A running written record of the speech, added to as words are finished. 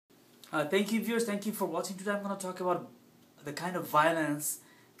Thank you viewers, thank you for watching. Today I'm going to talk about the kind of violence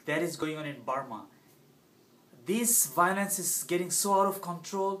that is going on in Burma. This violence is getting so out of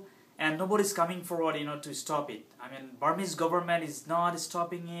control and nobody's coming forward, to stop it. Burmese government is not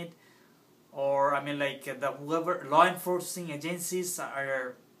stopping it, or the whoever law enforcing agencies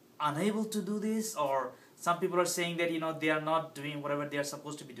are unable to do this, or some people are saying that they are not doing whatever they are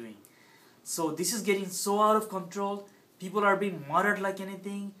supposed to be doing. So this is getting so out of control. People are being murdered like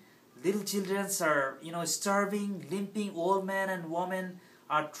anything. Little children are, starving, limping. Old men and women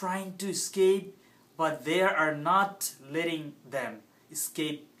are trying to escape, but they are not letting them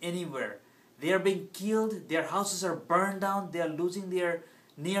escape anywhere. They are being killed. Their houses are burned down. They are losing their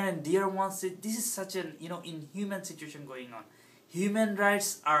near and dear ones. This is such an inhuman situation going on. Human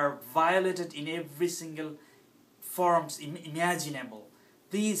rights are violated in every single forms imaginable.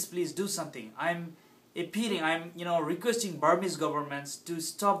 Please do something. I'm appealing, I'm requesting Burmese governments to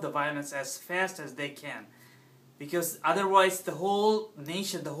stop the violence as fast as they can, because otherwise the whole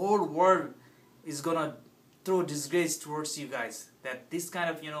nation, the whole world is gonna throw disgrace towards you guys, that this kind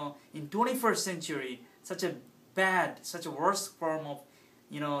of in 21st century such a worst form of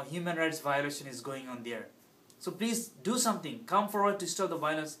human rights violation is going on there. So please do something. Come forward to stop the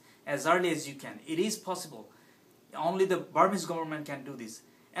violence as early as you can. It is possible. Only the Burmese government can do this.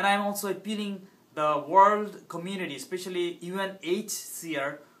 And I am also appealing the world community, especially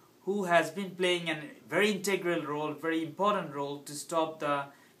UNHCR, who has been playing a very integral role, very important role to stop the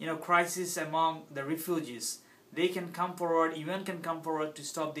crisis among the refugees. They can come forward, UN can come forward to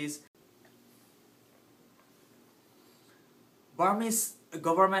stop this. Burmese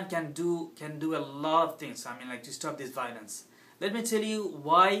government can do a lot of things, to stop this violence. Let me tell you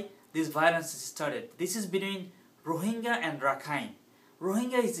why this violence started. This is between Rohingya and Rakhain.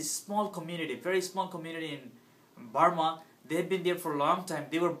 Rohingya is a small community, very small community in Burma. They've been there for a long time.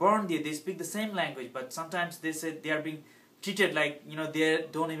 They were born there. They speak the same language, but sometimes they say they are being treated like they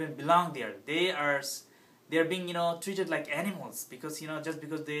don't even belong there. They are being treated like animals, because just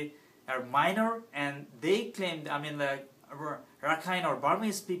because they are minor, and they claim Rakhain or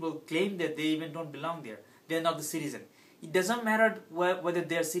Burmese people claim that they even don't belong there. They are not the citizen. It doesn't matter whether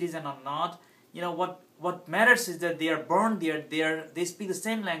they are citizen or not. What matters is that they are born there, they speak the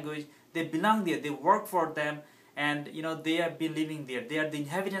same language, they belong there, they work for them, and they have been living there. They are the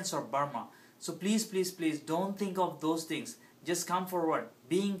inhabitants of Burma. So please don't think of those things. Just come forward.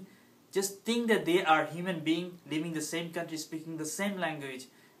 Just think that they are human beings living in the same country, speaking the same language,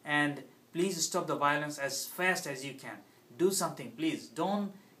 and please stop the violence as fast as you can. Do something, please.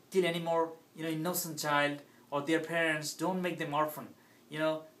 Don't kill any more innocent child or their parents. Don't make them orphan.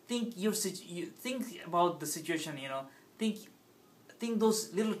 Think about the situation. Think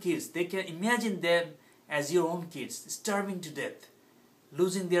those little kids. They can imagine them as your own kids, starving to death,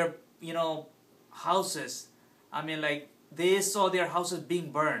 losing their houses. They saw their houses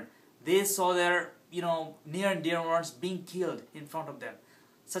being burned. They saw their near and dear ones being killed in front of them.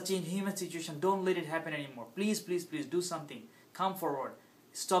 Such an inhuman situation. Don't let it happen anymore. Please do something. Come forward.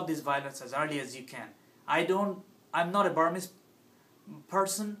 Stop this violence as early as you can. I'm not a Burmese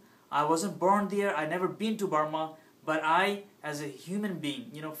person. I wasn't born there. I never been to Burma, but I, as a human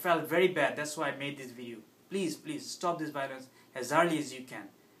being, felt very bad. That's why I made this video. Please stop this violence as early as you can.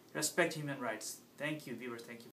 Respect human rights. Thank you, viewers. Thank you.